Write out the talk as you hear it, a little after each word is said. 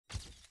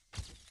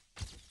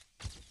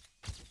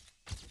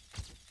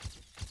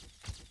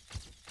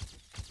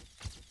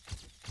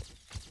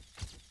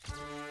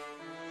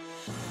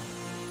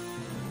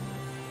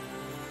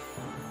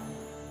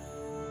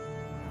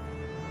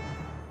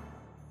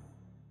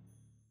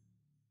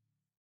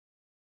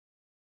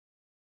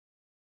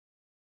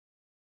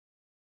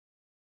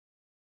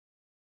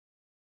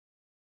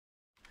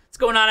What's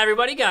going on,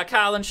 everybody? Got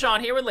Kyle and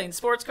Sean here with Layton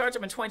Sports Cards.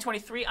 I'm in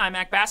 2023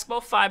 iMac Basketball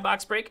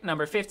 5-box break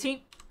number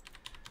 15.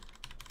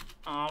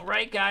 All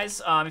right,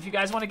 guys. If you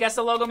guys want to guess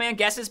the logo, man,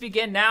 guesses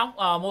begin now.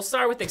 We'll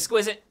start with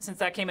Exquisite, since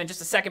that came in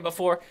just a second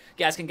before.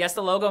 You guys can guess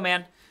the logo,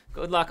 man.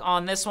 Good luck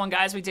on this one,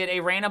 guys. We did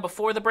a random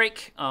before the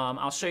break.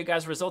 I'll show you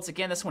guys results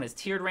again. This one is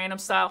tiered random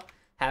style.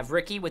 Have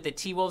Ricky with the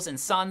T-Wolves and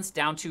Suns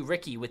down to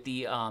Ricky with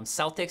the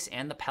Celtics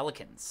and the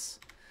Pelicans.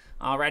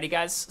 Alrighty,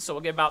 guys, so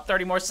we'll give about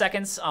 30 more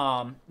seconds.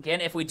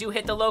 Again, if we do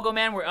hit the logo,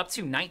 man, we're up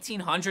to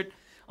 1,900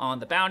 on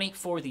the bounty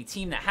for the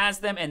team that has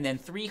them, and then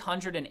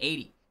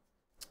 380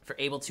 for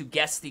able to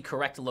guess the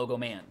correct logo,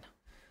 man.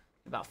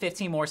 About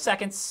 15 more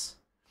seconds.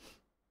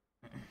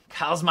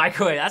 Kyle's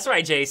microwave. That's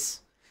right,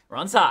 Jace.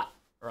 Runs hot.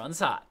 Runs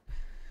hot.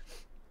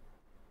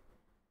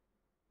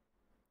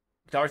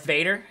 Darth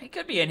Vader. He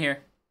could be in here.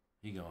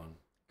 He gone.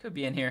 Could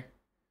be in here.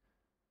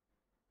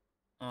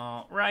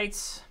 All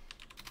right.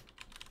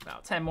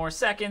 About 10 more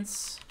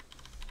seconds.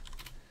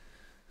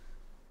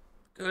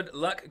 Good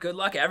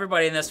luck,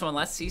 everybody in this one.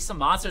 Let's see some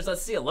monsters.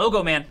 Let's see a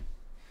logo, man.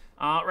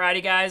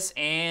 Alrighty, guys,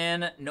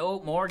 and no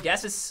more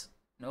guesses.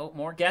 No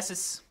more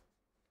guesses.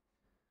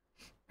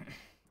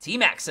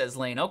 T-Mac says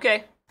Lane.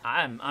 Okay,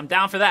 I'm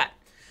down for that.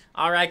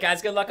 All right,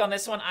 guys, good luck on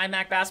this one.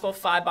 iMac Basketball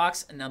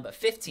 5-box number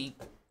 15.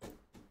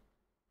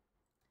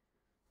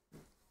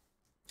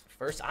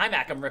 First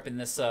iMac I'm ripping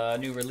this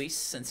new release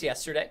since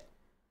yesterday.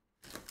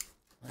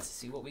 Let's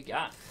see what we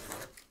got.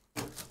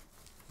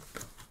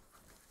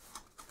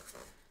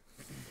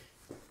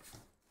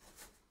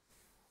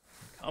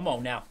 Come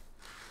on now.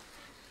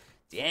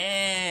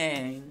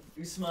 Dang.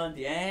 Usman,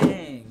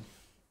 dang.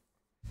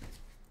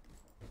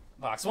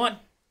 Box 1.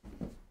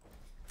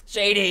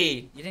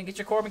 Shady. You didn't get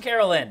your Corbin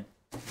Carroll in.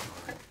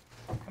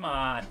 Come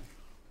on.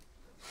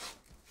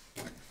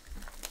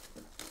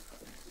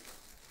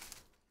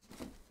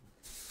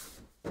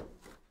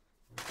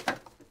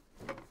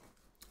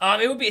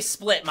 It would be a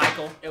split,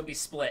 Michael. It would be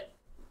split.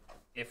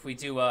 If we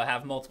do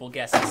have multiple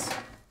guesses,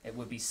 it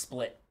would be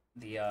split,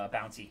 the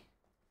bounty.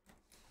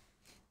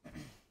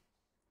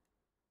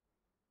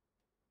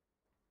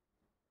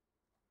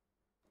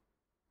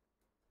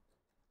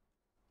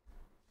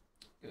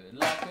 Good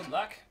luck, good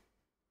luck.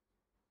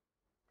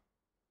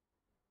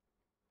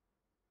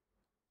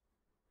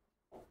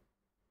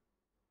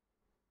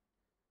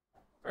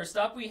 First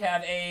up, we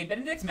have a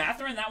Benedict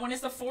Mathurin. That one is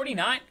the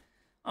 49.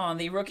 On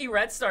the rookie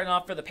red, starting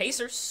off for the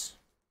Pacers.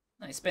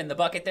 Nice spin the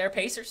bucket there,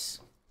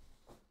 Pacers.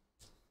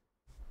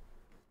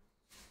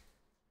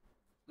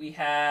 We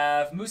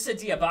have Musa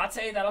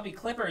Diabate. That'll be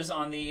Clippers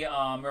on the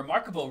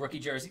remarkable rookie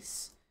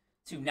jerseys.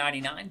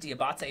 $2.99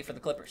 Diabate for the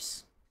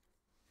Clippers.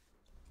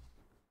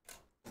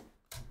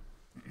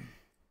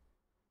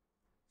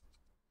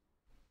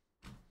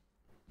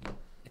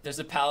 If there's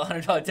a pal,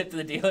 $100 tip to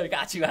the dealer.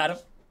 Got you, Adam.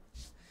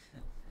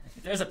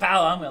 If there's a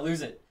pal, I'm going to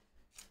lose it.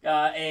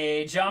 Got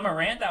a Ja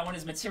Morant. That one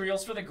is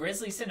materials for the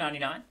Grizzlies to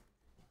 99.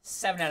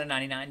 7 out of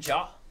 99,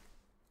 Ja.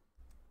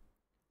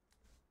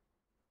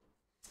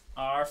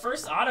 Our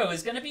first auto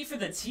is going to be for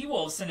the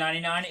T-Wolves to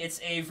 99. It's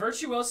a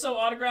Virtuoso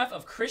autograph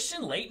of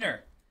Christian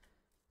Laettner.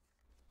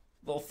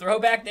 Little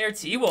throwback there,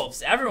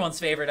 T-Wolves. Everyone's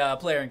favorite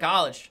player in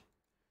college.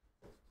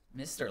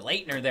 Mr.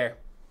 Laettner there.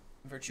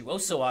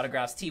 Virtuoso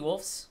autographs,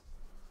 T-Wolves.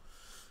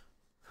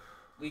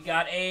 We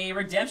got a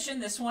redemption.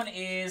 This one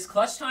is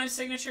clutch time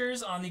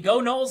signatures on the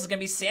Go Noles. It's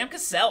gonna be Sam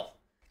Cassell.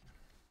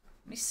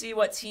 Let me see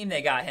what team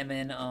they got him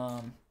in.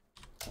 I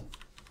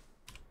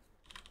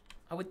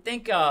would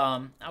think.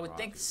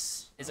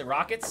 Is it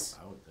Rockets?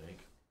 I would think.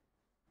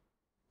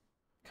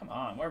 Come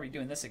on, why are we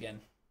doing this again?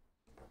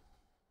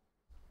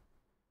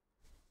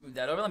 Move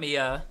that over. Let me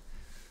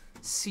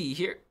see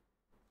here.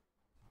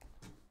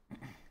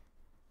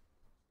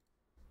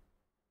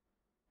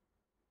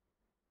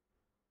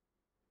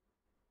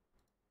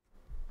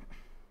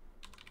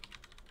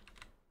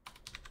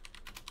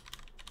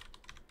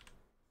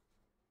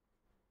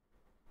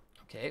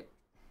 Okay.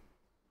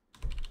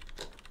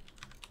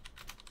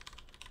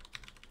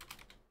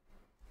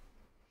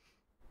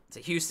 It's a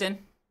Houston.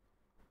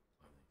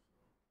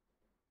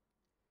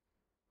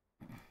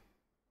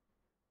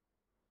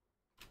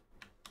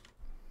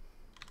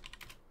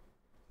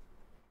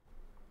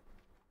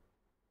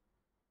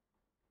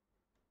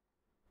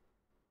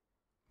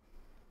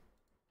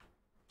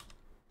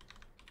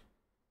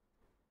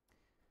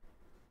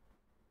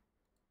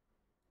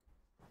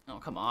 Oh,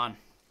 come on. Are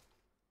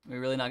we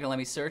really not going to let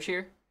me search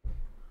here?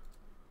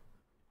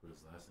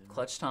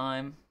 Clutch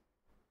time.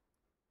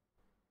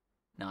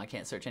 No, I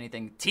can't search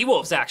anything.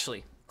 T-Wolves,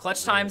 actually.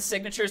 Clutch time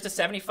signatures to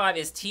 75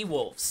 is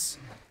T-Wolves.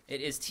 It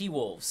is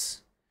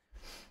T-Wolves.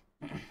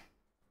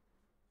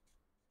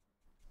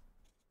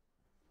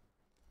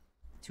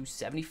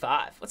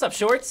 275. What's up,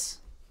 Shorts?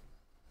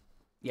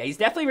 Yeah, he's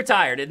definitely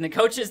retired, and the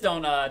coaches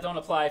don't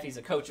apply if he's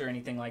a coach or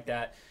anything like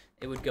that.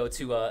 It would go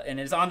to and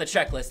it is on the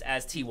checklist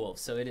as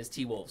T-Wolves, so it is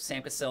T-Wolves.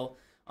 Sam Cassell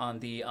on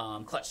the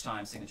clutch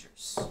time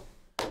signatures.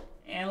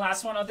 And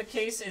last one of the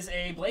case is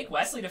a Blake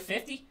Wesley to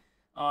 50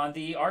 on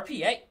the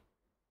RPA.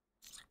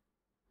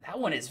 That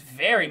one is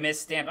very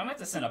misstamped. I'm going to have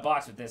to send a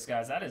box with this,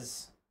 guys. That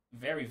is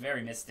very,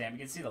 very misstamped. You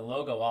can see the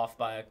logo off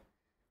by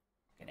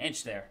an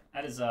inch there.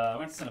 That is, I'm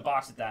going to send a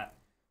box with that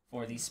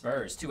for the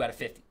Spurs. 2 out of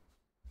 50.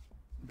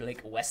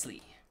 Blake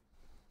Wesley.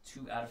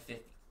 2 out of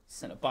 50.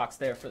 Send a box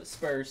there for the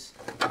Spurs.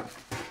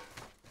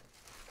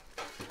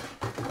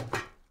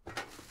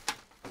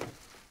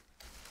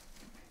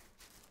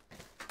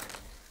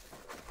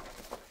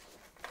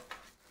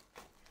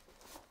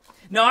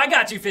 No, I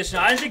got you, Fish.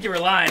 I didn't think you were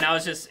lying. I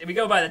was just, we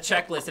go by the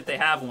checklist if they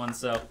have one,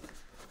 so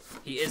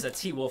he is a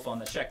T-Wolf on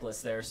the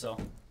checklist there, so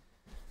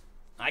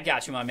I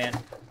got you, my man.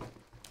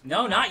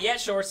 No, not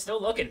yet, Short.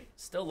 Still looking.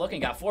 Still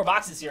looking. Got 4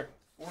 boxes here.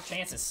 4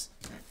 chances.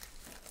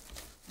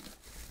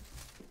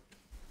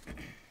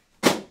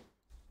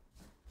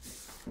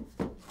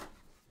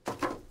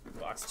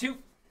 Box 2.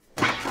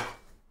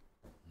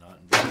 Not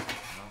in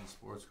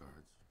sports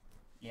cards.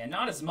 Yeah,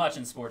 not as much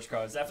in sports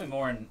cards. Definitely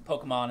more in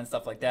Pokemon and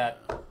stuff like that.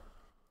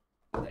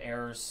 The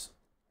errors,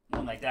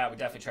 one like that, we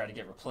definitely try to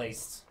get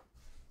replaced.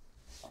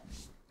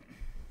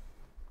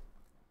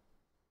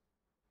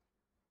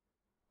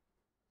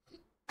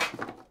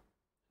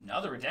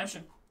 Another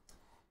redemption.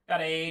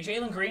 Got a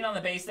Jalen Green on the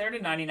base there to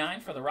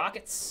 99 for the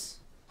Rockets.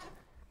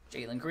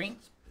 Jalen Green.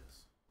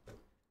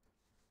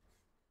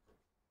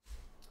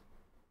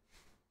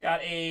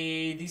 Got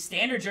the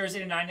standard jersey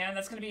to 99.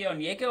 That's going to be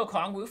Onyeka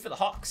Okongwu for the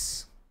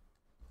Hawks.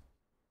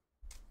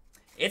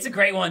 It's a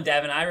great one,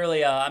 Devin. I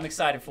really, I'm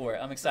excited for it.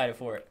 I'm excited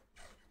for it.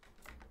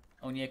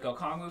 Onyeka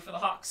Okongwu for the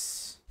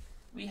Hawks.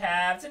 We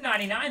have to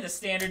 99 the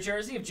standard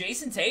jersey of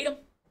Jason Tatum.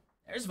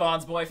 There's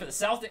Vaughn's boy for the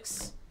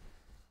Celtics.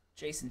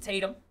 Jason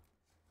Tatum.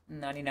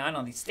 99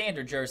 on the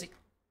standard jersey.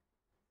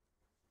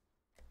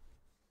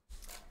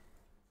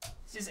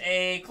 This is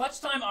a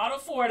clutch time auto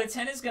 4 out of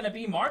 10 is going to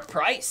be Mark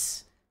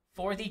Price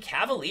for the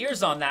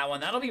Cavaliers on that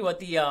one. That'll be what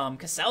the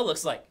Cassell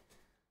looks like.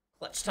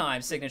 Clutch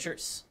time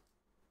signatures.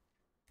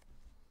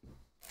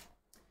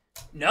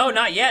 No,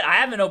 not yet. I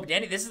haven't opened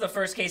any. This is the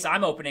first case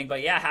I'm opening,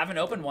 but yeah, haven't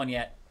opened one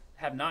yet.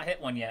 Have not hit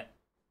one yet.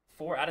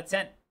 4 out of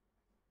 10.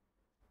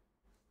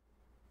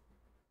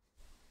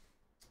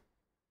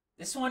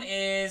 This one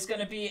is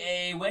going to be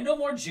a Wendell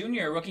Moore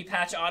Jr. rookie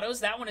patch autos.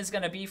 That one is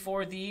going to be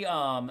for the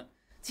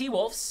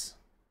T-Wolves.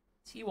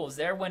 T-Wolves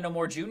there. Wendell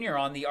Moore Jr.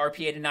 on the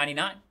RPA to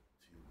 99.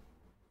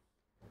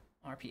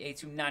 RPA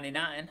to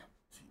 99.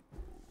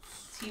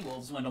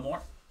 T-Wolves, Wendell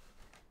Moore.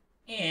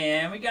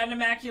 And we got an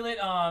Immaculate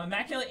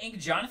Ink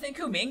Jonathan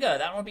Kuminga.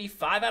 That one will be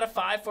 5 out of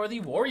 5 for the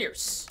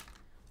Warriors.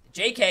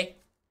 JK.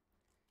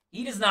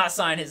 He does not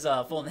sign his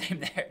full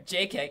name there.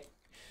 JK.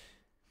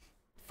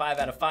 5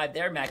 out of 5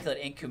 there. Immaculate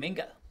Ink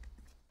Kuminga.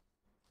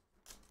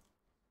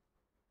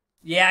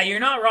 Yeah, you're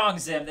not wrong,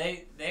 Zim.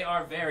 They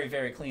are very,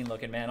 very clean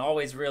looking, man.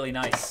 Always really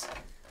nice.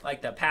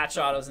 Like the patch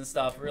autos and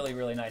stuff. Really,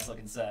 really nice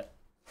looking set.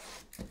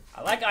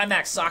 I like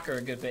IMAX Soccer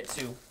a good bit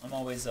too. I'm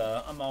always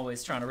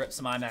trying to rip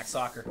some IMAX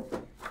Soccer.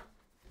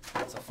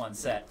 It's a fun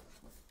set.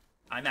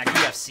 IMAX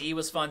UFC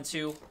was fun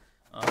too.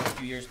 A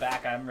few years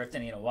back, I haven't ripped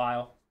any in a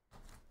while.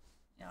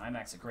 Yeah,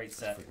 IMAX a great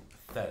set.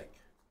 Pathetic.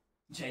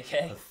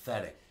 JK.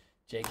 Pathetic.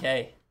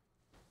 JK.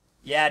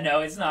 Yeah, no,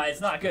 it's not.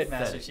 It's not good,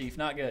 Pathetic. Master Chief.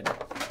 Not good.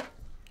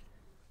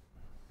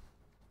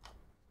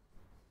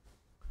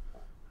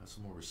 Have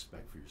some more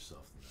respect for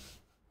yourself than that.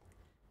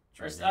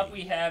 First up,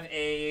 we have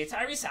a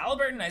Tyrese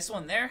Halliburton. Nice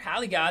one there.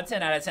 Hallie God,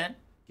 10 out of 10.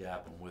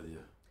 Gap, I'm with you.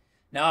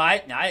 No,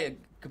 I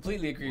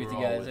completely agree with you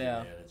We're all guys. with Yeah.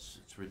 You, man. It's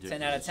ridiculous.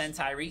 10 out of 10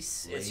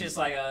 Tyrese. Lazy. It's just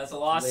like it's a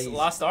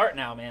lost art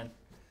now, man.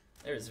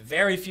 There's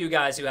very few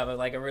guys who have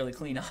a really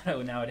clean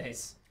auto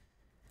nowadays.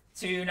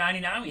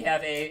 299, we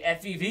have a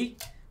FVV.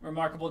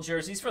 Remarkable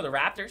jerseys for the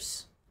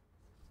Raptors.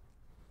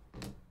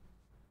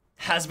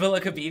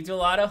 Hasbulla Khabib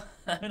dual auto.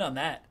 I'm in on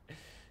that.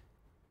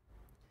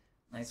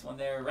 Nice one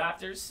there,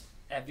 Raptors.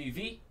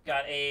 FVV.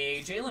 Got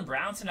a Jaylen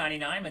Brown to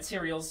 99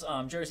 materials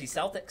jersey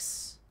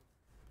Celtics.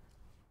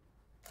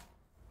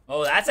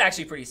 Oh, that's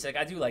actually pretty sick.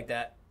 I do like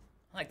that.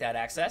 I like that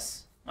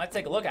access. Might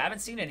take a look. I haven't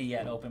seen any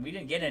yet open. We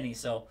didn't get any,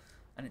 so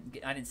I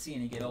didn't see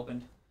any get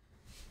opened.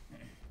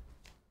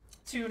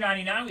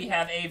 299. We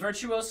have a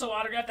Virtuoso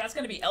autograph. That's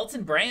going to be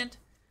Elton Brand.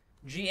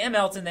 GM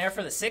Elton there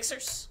for the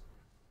Sixers.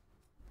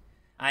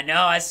 I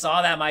know. I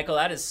saw that, Michael.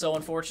 That is so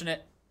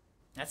unfortunate.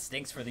 That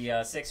stinks for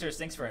the Sixers.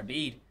 Stinks for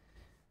Embiid.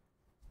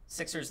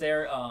 Sixers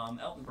there.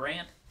 Elton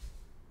Brand.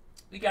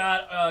 We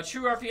got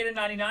True RPA to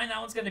 99. That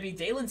one's going to be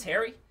Dalen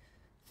Terry.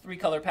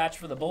 3-color patch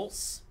for the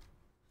Bulls.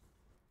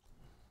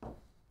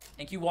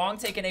 Thank you, Wong,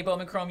 taking a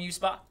Bowman Chrome U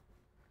spot.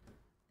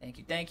 Thank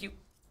you, thank you.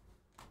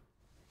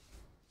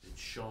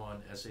 It's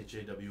Sean,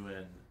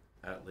 SHAWN,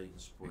 at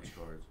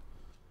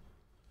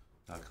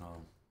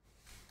LaytonSportsCards.com.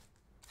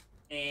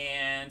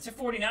 And to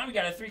 49, we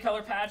got a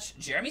 3-color patch.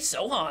 Jeremy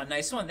Sohan,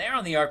 nice one there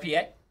on the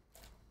RPA.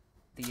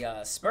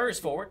 The Spurs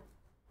forward.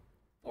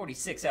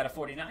 46 out of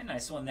 49,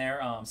 nice one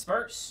there.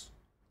 Spurs.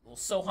 A little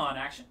Sohan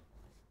action.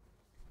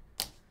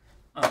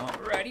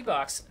 Alrighty,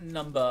 box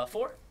number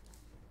 4.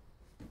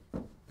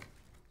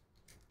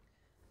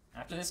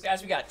 After this,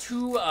 guys, we got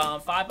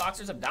 5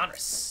 boxers of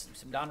Donruss.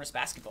 Some Donruss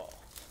basketball.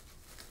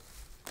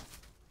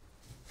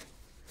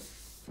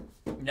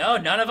 No,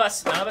 none of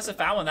us have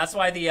found one. That's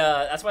why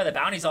the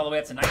bounty's all the way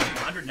up to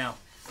 1,900 now.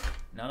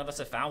 None of us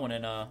have found one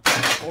in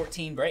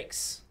 14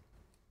 breaks.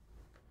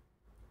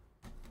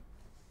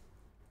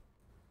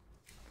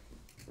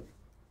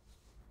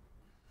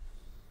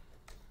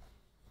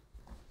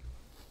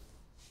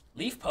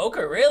 Leaf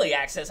Poker, really,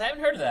 Access? I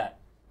haven't heard of that.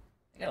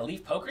 They got a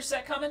Leaf Poker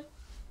set coming?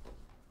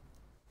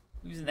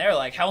 Who's in there?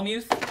 Like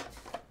Helmuth?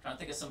 Trying to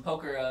think of some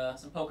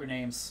poker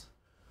names.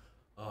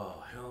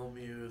 Oh,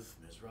 Helmuth,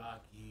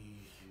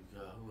 Mizraki. You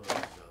got who else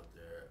is out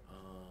there?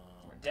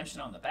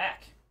 Redemption on the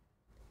back.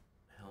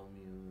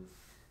 Helmuth.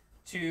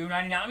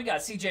 $2.99. We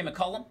got C.J.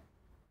 McCollum.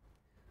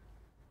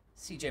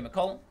 C.J.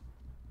 McCollum.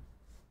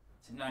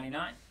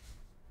 $2.99.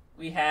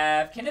 We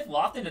have Kenneth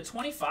Lofton to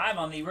 25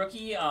 on the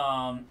rookie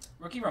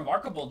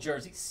remarkable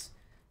jerseys.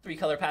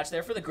 3-color patch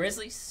there for the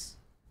Grizzlies.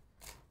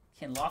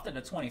 Ken Lofton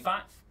to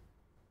 25.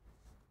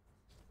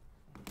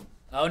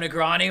 Oh,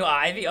 Negreanu,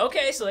 Ivy.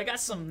 Okay, so they got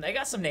some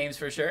names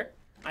for sure.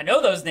 I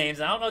know those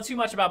names. I don't know too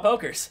much about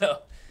poker, so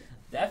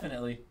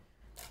definitely.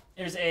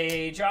 There's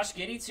a Josh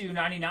Giddey to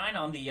 99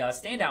 on the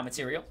standout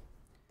material.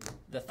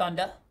 The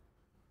Thunder.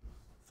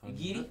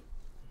 Giddey.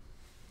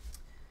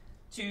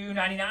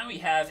 $2.99, we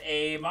have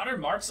a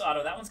Modern Marks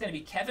auto. That one's going to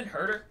be Kevin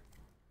Huerter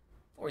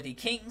for the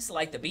Kings,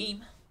 like the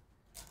beam.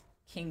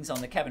 Kings on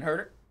the Kevin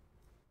Huerter.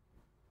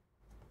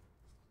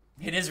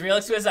 It is real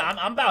exquisite.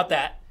 I'm about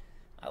that.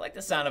 I like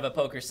the sound of a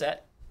poker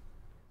set.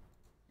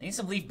 I need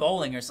some Leaf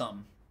bowling or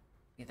something.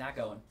 Get that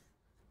going.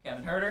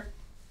 Kevin Huerter.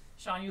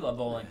 Sean, you love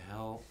bowling. The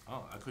hell?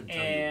 Oh, I couldn't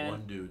tell you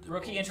one dude.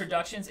 Rookie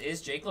introductions is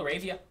Jake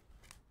LaRavia.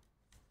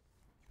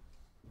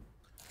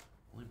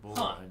 Only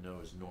bowler I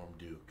know is Norm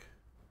Duke.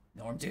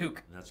 Norm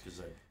Duke. And that's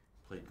because I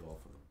played golf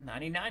with him.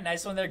 99.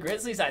 Nice one there,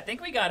 Grizzlies. I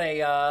think we got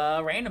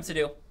a random to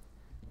do.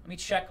 Let me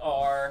check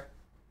our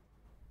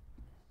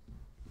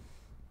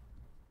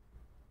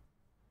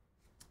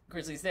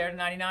Grizzlies there to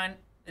 99.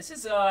 This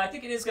is, I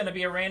think it is going to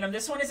be a random.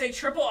 This one is a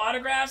triple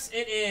autographs.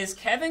 It is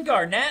Kevin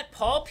Garnett,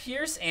 Paul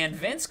Pierce, and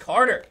Vince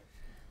Carter.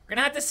 We're going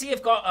to have to see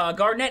if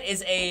Garnett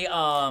is a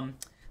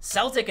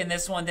Celtic in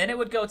this one. Then it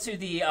would go to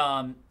the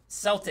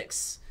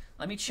Celtics.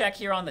 Let me check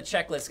here on the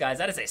checklist, guys.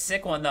 That is a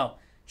sick one, though.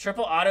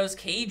 Triple autos,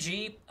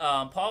 KG,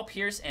 Paul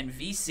Pierce, and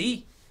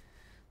VC.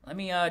 Let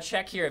me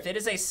check here. If it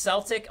is a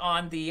Celtic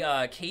on the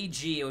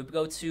KG, it would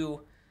go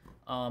to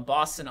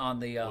Boston on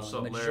the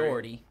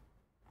majority. Larry?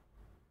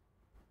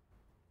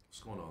 What's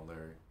going on,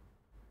 Larry?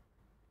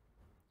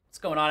 What's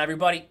going on,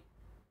 everybody?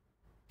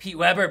 Pete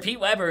Weber. Pete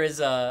Weber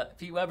is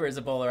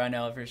a bowler, I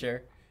know for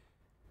sure.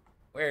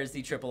 Where is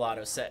the triple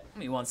auto set? Give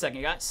me 1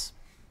 second, guys.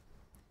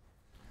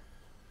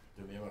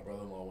 Dude, me and my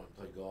brother-in-law went and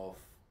played golf.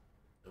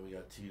 And we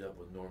got teed up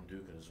with Norm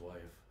Duke and his wife.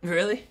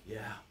 Really?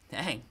 Yeah.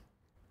 Dang.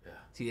 Yeah.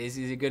 Is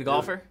he a good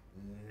golfer?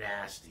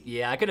 Nasty.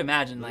 Yeah, I could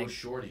imagine. Little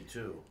shorty,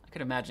 too. I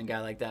could imagine a guy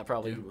like that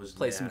probably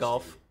play nasty. some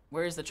golf.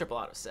 Where is the triple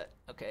auto set?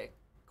 Okay.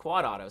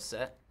 Quad auto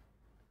set.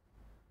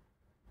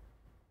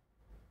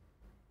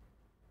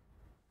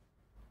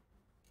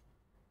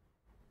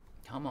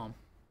 Come on.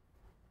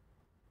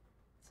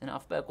 It's in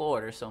alphabetical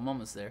order, so I'm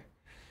almost there.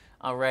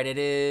 All right, it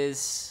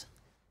is.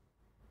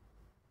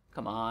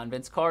 Come on.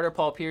 Vince Carter,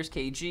 Paul Pierce,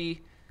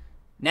 KG.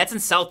 Nets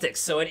and Celtics.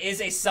 So it is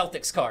a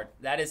Celtics card.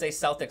 That is a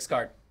Celtics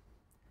card.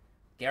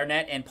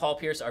 Garnett and Paul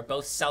Pierce are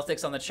both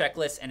Celtics on the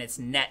checklist, and it's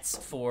Nets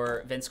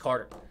for Vince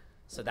Carter.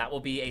 So that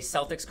will be a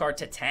Celtics card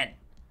to 10.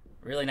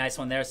 Really nice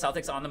one there.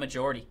 Celtics on the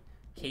majority.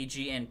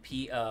 KG and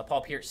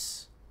Paul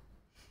Pierce.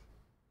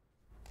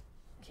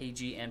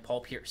 KG and Paul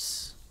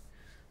Pierce.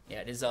 Yeah,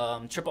 it is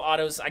triple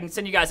autos. I can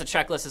send you guys a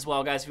checklist as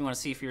well, guys, if you want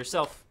to see for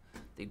yourself.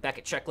 The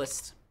Beckett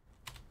checklist.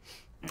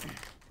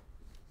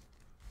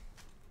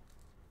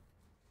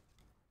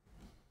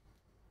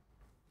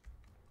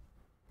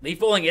 Leaf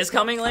bowling is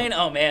coming, Lane?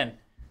 Oh, man.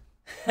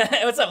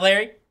 What's up,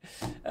 Larry?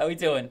 How we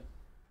doing?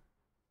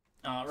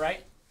 All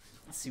right.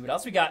 Let's see what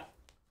else we got.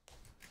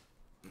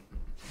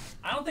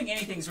 I don't think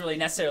anything's really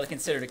necessarily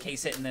considered a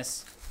case hit in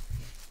this,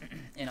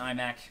 in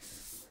iMac.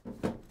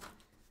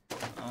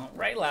 All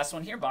right, last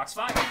one here, box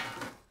 5.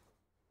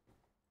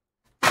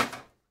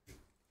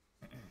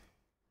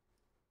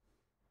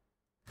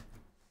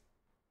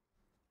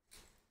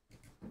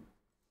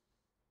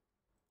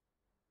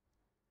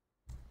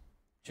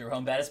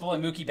 Jerome Bettis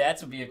bowling. Mookie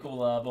Betts would be a cool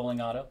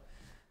bowling auto.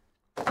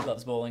 He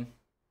loves bowling.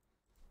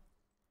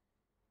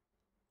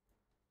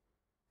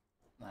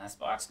 Last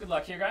box. Good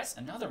luck here, guys.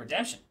 Another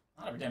redemption.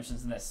 A lot of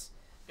redemptions in this.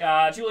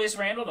 Julius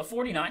Randle to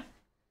 49.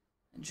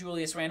 And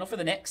Julius Randle for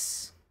the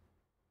Knicks.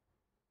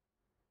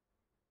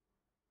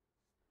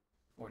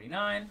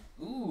 49.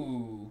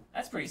 Ooh,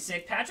 that's pretty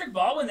sick. Patrick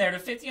Baldwin there to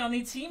 50 on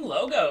the team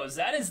logos.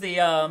 That is the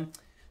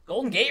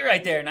Golden Gate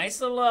right there.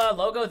 Nice little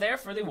logo there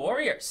for the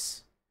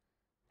Warriors.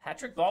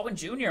 Patrick Baldwin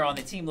Jr. on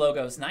the team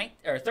logos.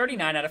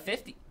 39 out of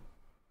 50.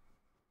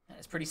 That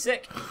is pretty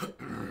sick.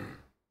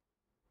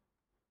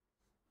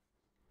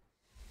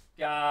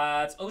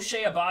 Got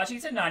O'Shea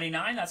Abaji to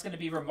 99. That's going to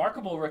be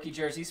remarkable rookie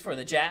jerseys for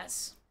the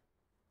Jazz.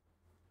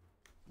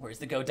 Where's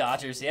the Go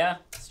Dodgers? Yeah,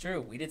 it's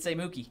true. We did say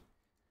Mookie.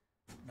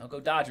 No Go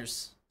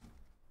Dodgers.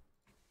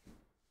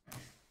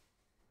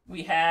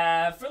 We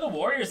have, for the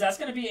Warriors, that's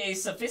going to be a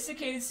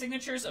Sophisticated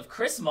Signatures of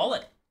Chris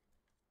Mullin.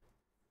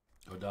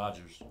 Go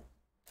Dodgers.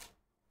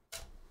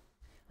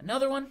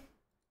 Another one.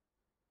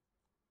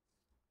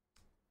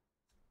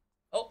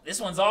 Oh, this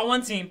one's all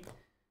one team.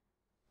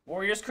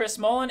 Warriors, Chris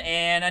Mullin,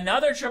 and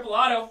another triple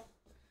auto.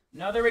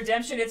 Another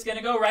redemption. It's going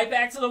to go right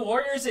back to the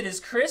Warriors. It is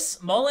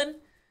Chris Mullin,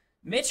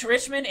 Mitch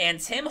Richmond, and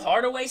Tim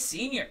Hardaway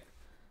Sr.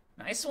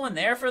 Nice one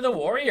there for the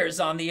Warriors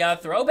on the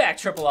throwback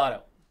triple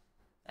auto.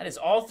 That is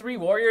all 3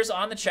 Warriors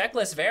on the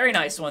checklist. Very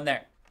nice one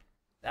there.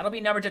 That'll be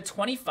numbered to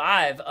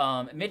 25.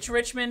 Mitch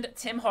Richmond,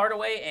 Tim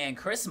Hardaway, and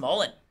Chris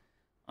Mullin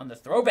on the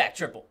throwback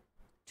triple.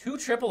 2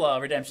 triple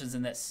redemptions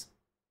in this.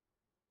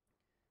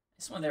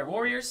 This one there,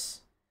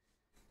 Warriors.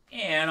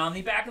 And on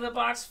the back of the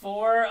box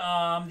for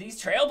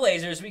these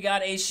Trailblazers, we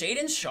got a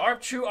Shaedon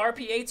Sharpe True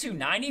RPA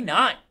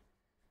 299.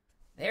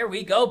 There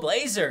we go,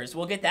 Blazers.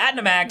 We'll get that in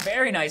a mag.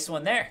 Very nice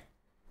one there.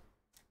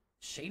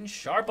 Shaedon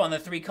Sharpe on the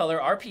 3-color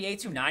RPA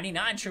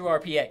 299 True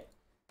RPA.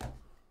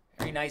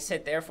 Very nice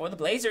hit there for the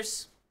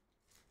Blazers.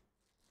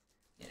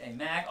 Get a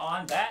mag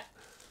on that.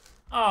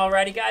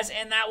 Alrighty, guys,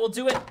 and that will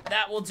do it.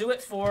 That will do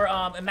it for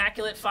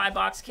Immaculate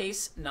 5-box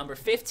case number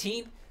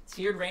 15.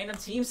 Tiered random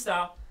team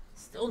style.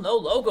 Still no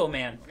logo,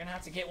 man. We're going to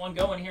have to get one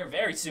going here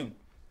very soon.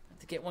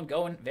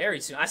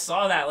 I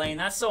saw that, Lane.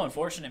 That's so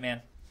unfortunate,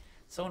 man.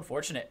 So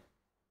unfortunate.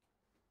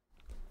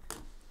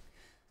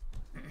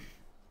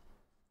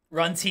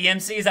 Run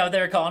TMC, is that what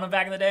they were calling him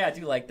back in the day? I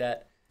do like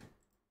that.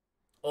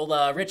 Old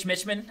Rich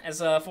Mitchman, as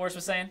Forrest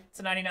was saying.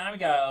 To 99, we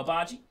got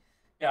Obaji.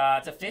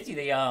 To 50,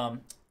 the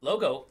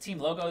logo, team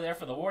logo there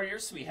for the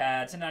Warriors. We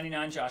had to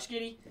 99, Josh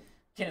Giddey.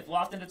 Kenneth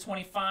Lofton to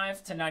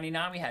 25. To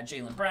 99, we had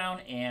Jaylen Brown.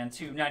 And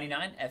to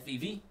 99,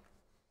 FVV.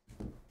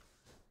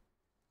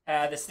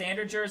 The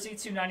standard jersey,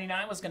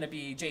 299, was going to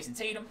be Jason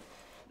Tatum.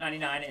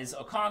 99 is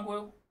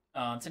Okongwu.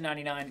 To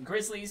 99,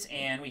 Grizzlies.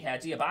 And we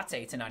had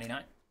Diabate to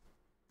 99.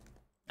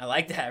 I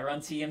like that.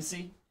 Run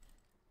TMC.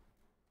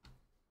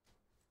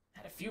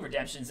 Had a few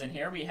redemptions in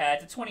here. We had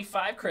to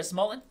 25, Chris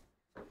Mullin.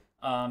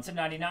 To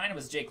 99, it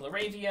was Jake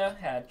LaRavia.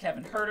 Had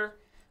Kevin Huerter.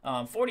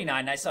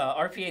 49, nice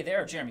RPA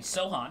there of Jeremy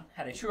Sohan.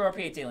 Had a true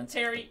RPA, Dalen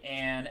Terry.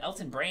 And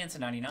Elton Brand to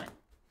 99.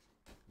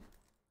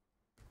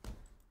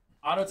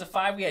 Auto to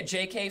 5, we had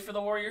JK for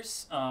the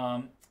Warriors.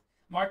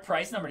 Mark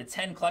Price, number to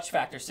 10, Clutch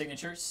Factor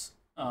signatures.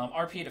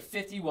 RPA to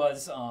 50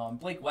 was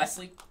Blake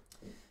Wesley.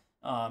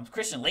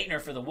 Christian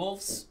Laettner for the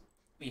Wolves.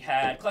 We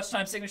had Clutch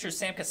Time signatures,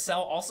 Sam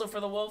Cassell also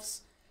for the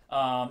Wolves.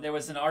 There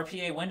was an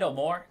RPA Wendell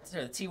Moore to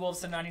the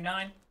T-Wolves to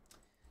 99.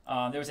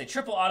 There was a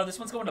triple auto. This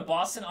one's going to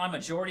Boston on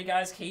majority,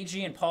 guys.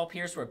 KG and Paul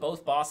Pierce were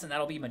both Boston.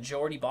 That'll be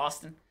majority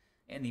Boston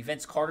in the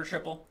Vince Carter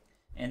triple.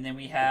 And then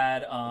we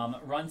had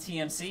Run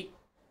TMC,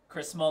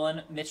 Chris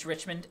Mullin, Mitch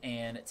Richmond,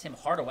 and Tim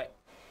Hardaway.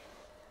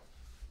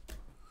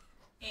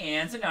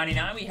 And to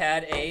 99, we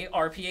had a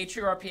RPA,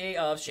 true RPA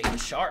of Shaedon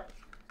Sharpe.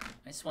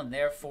 Nice one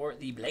there for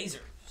the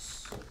Blazers.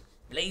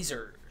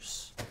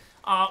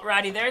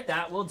 Alrighty there.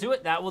 That will do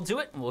it.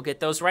 And we'll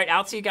get those right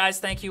out to you guys.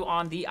 Thank you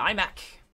on the iMac.